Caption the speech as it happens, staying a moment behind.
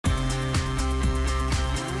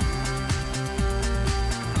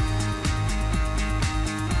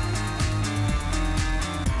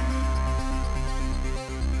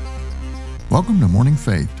Welcome to Morning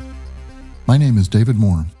Faith. My name is David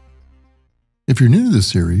Moore. If you're new to this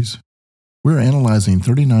series, we're analyzing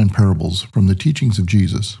 39 parables from the teachings of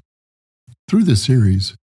Jesus. Through this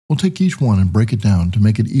series, we'll take each one and break it down to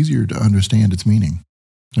make it easier to understand its meaning.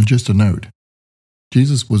 And just a note,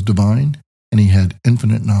 Jesus was divine and he had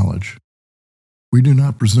infinite knowledge. We do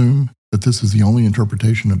not presume that this is the only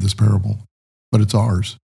interpretation of this parable, but it's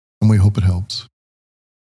ours, and we hope it helps.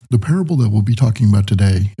 The parable that we'll be talking about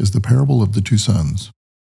today is the parable of the two sons.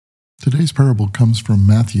 Today's parable comes from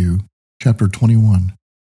Matthew chapter 21,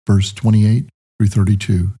 verse 28 through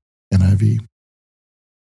 32, NIV.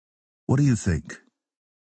 What do you think?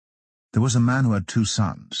 There was a man who had 2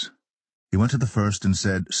 sons. He went to the first and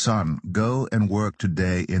said, "Son, go and work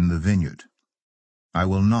today in the vineyard." "I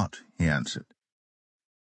will not," he answered.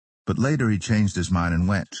 But later he changed his mind and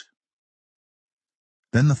went.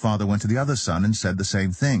 Then the father went to the other son and said the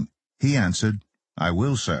same thing. He answered, "I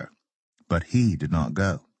will, sir." But he did not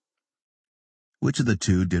go. Which of the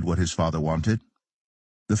 2 did what his father wanted?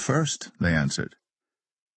 "The first," they answered.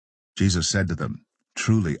 Jesus said to them,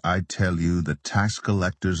 "Truly I tell you, the tax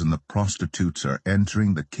collectors and the prostitutes are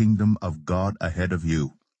entering the kingdom of God ahead of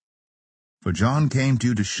you. For John came to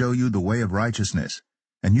you to show you the way of righteousness,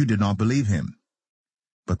 and you did not believe him.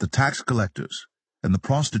 But the tax collectors and the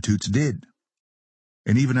prostitutes did.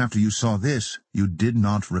 And even after you saw this, you did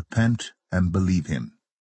not repent and believe him."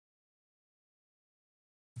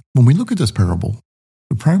 When we look at this parable,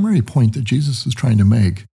 the primary point that Jesus is trying to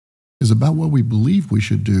make is about what we believe we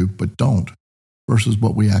should do but don't versus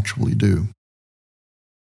what we actually do.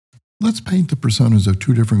 Let's paint the personas of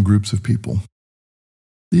 2 different groups of people.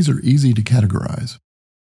 These are easy to categorize.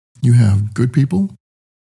 You have good people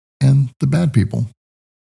and the bad people.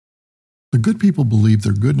 The good people believe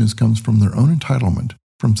their goodness comes from their own entitlement,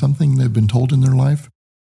 from something they've been told in their life,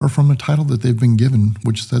 or from a title that they've been given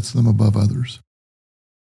which sets them above others.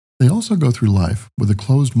 They also go through life with a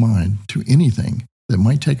closed mind to anything that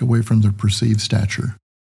might take away from their perceived stature.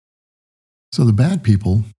 So the bad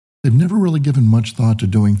people, they've never really given much thought to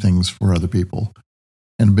doing things for other people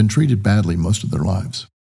and have been treated badly most of their lives.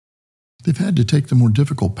 They've had to take the more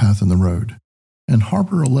difficult path in the road and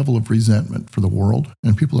harbor a level of resentment for the world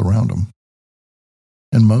and people around them.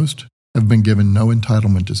 And most have been given no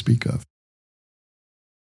entitlement to speak of.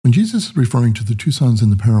 When Jesus is referring to the 2 sons in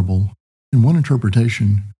the parable, in one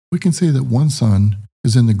interpretation, we can say that one son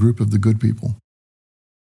is in the group of the good people.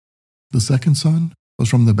 The second son was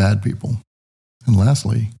from the bad people. And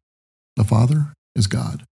lastly, the father is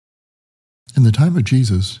God. In the time of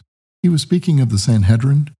Jesus, he was speaking of the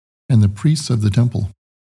Sanhedrin and the priests of the temple.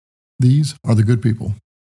 These are the good people.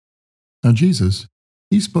 Now Jesus,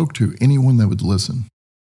 he spoke to anyone that would listen.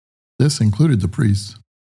 This included the priests.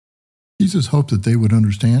 Jesus hoped that they would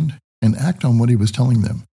understand and act on what he was telling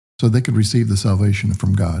them so they could receive the salvation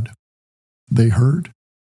from God. They heard,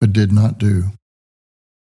 but did not do.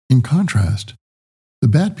 In contrast, the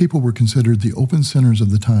bad people were considered the open sinners of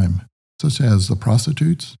the time, such as the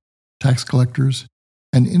prostitutes, tax collectors,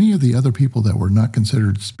 and any of the other people that were not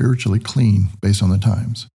considered spiritually clean based on the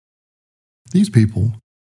times. These people,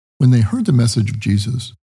 when they heard the message of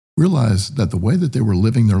Jesus, realized that the way that they were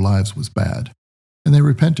living their lives was bad, and they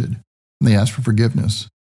repented, and they asked for forgiveness,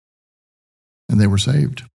 and they were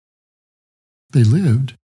saved. They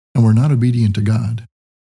lived and were not obedient to God,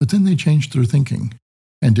 but then they changed their thinking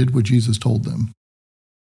and did what Jesus told them.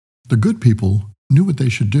 The good people knew what they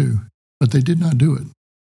should do, but they did not do it.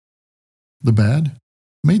 The bad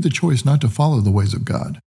made the choice not to follow the ways of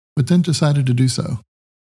God, but then decided to do so.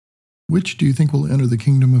 Which do you think will enter the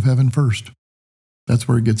kingdom of heaven first? That's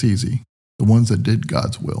where it gets easy, the ones that did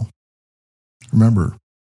God's will. Remember,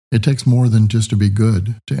 it takes more than just to be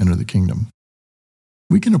good to enter the kingdom.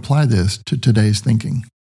 We can apply this to today's thinking.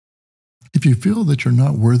 If you feel that you're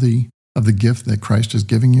not worthy of the gift that Christ is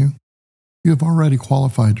giving you, you have already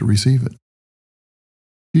qualified to receive it.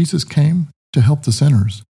 Jesus came to help the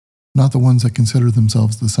sinners, not the ones that consider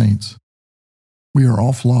themselves the saints. We are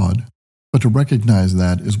all flawed, but to recognize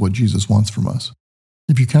that is what Jesus wants from us.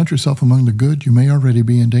 If you count yourself among the good, you may already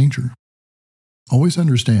be in danger. Always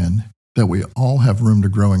understand that we all have room to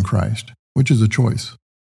grow in Christ, which is a choice.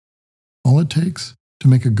 All it takes to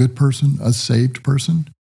make a good person a saved person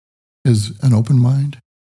is an open mind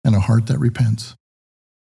and a heart that repents.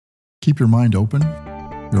 Keep your mind open,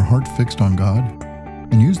 your heart fixed on God,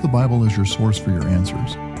 and use the Bible as your source for your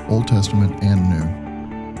answers, Old Testament and New.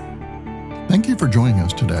 Thank you for joining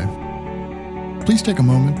us today. Please take a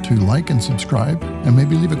moment to like and subscribe and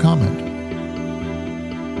maybe leave a comment.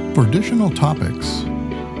 For additional topics,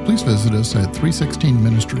 please visit us at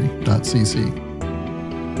 316ministry.cc.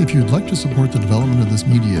 If you'd like to support the development of this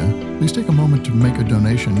media, please take a moment to make a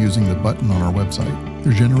donation using the button on our website.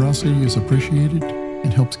 Your generosity is appreciated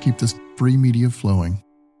and helps keep this free media flowing.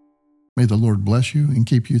 May the Lord bless you and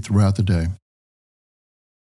keep you throughout the day.